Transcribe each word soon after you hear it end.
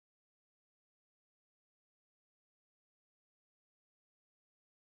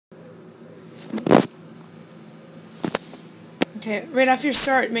Okay, right off your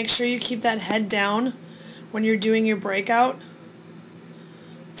start, make sure you keep that head down when you're doing your breakout.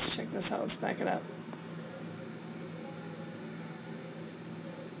 Let's check this out. Let's back it up.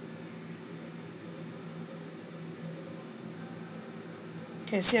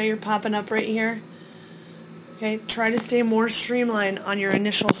 Okay, see how you're popping up right here? Okay, try to stay more streamlined on your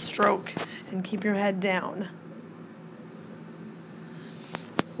initial stroke and keep your head down.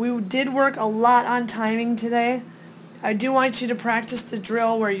 We did work a lot on timing today. I do want you to practice the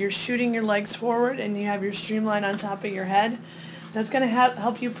drill where you're shooting your legs forward and you have your streamline on top of your head. That's going to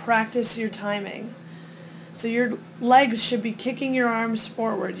help you practice your timing. So your legs should be kicking your arms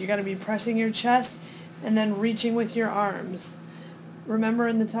forward. You got to be pressing your chest and then reaching with your arms. Remember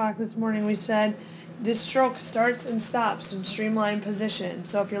in the talk this morning we said this stroke starts and stops in streamline position.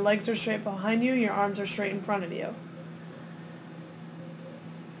 So if your legs are straight behind you, your arms are straight in front of you.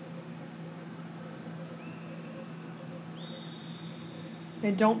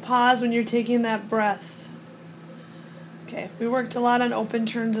 And don't pause when you're taking that breath. Okay, we worked a lot on open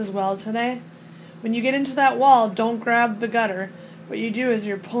turns as well today. When you get into that wall, don't grab the gutter. What you do is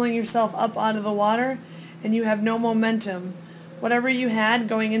you're pulling yourself up out of the water and you have no momentum. Whatever you had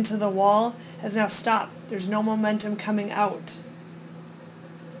going into the wall has now stopped. There's no momentum coming out.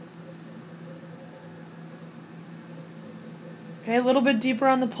 Okay, a little bit deeper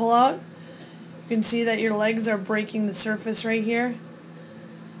on the pullout. You can see that your legs are breaking the surface right here.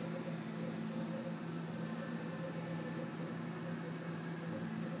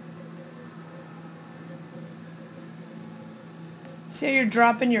 See how you're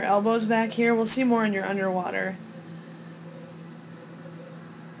dropping your elbows back here? We'll see more in your underwater.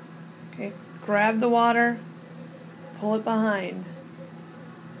 Okay, grab the water, pull it behind.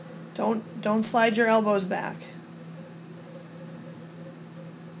 Don't slide your elbows back.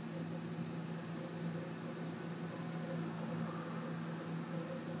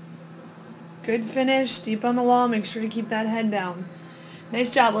 Good finish, deep on the wall. Make sure to keep that head down.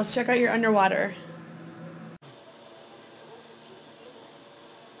 Nice job. Let's check out your underwater.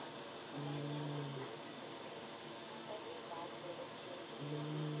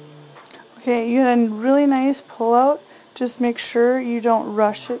 Okay, you had a really nice pullout. Just make sure you don't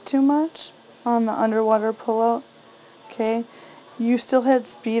rush it too much on the underwater pullout. Okay, you still had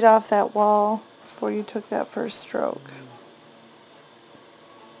speed off that wall before you took that first stroke.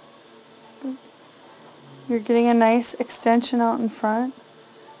 You're getting a nice extension out in front.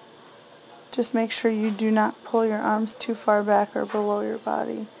 Just make sure you do not pull your arms too far back or below your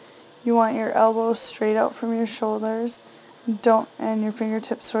body. You want your elbows straight out from your shoulders. And your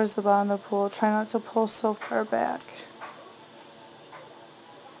fingertips towards the bottom of the pool. Try not to pull so far back.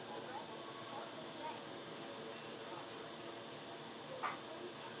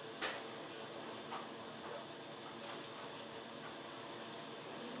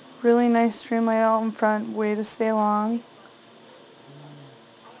 Really nice streamline out in front, way to stay long.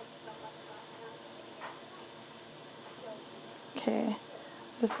 Okay,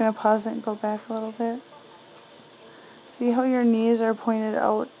 just going to pause it and go back a little bit. See how your knees are pointed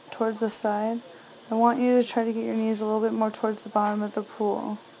out towards the side? I want you to try to get your knees a little bit more towards the bottom of the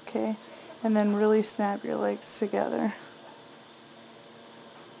pool, okay? And then really snap your legs together.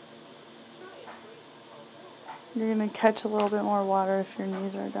 You're going to catch a little bit more water if your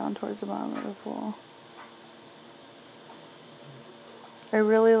knees are down towards the bottom of the pool. I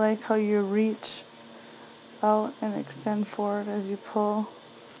really like how you reach out and extend forward as you pull.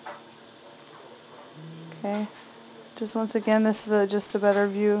 Okay, just once again, this is just a better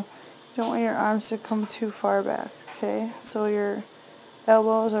view. You don't want your arms to come too far back, okay? So your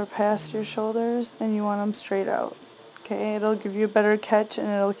elbows are past your shoulders and you want them straight out. Okay, it'll give you a better catch and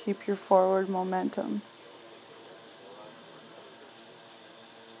it'll keep your forward momentum.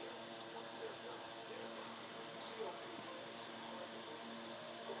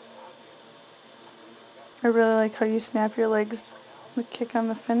 I really like how you snap your legs, the kick on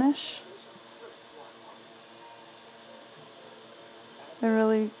the finish. A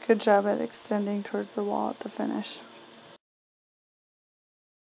really good job at extending towards the wall at the finish.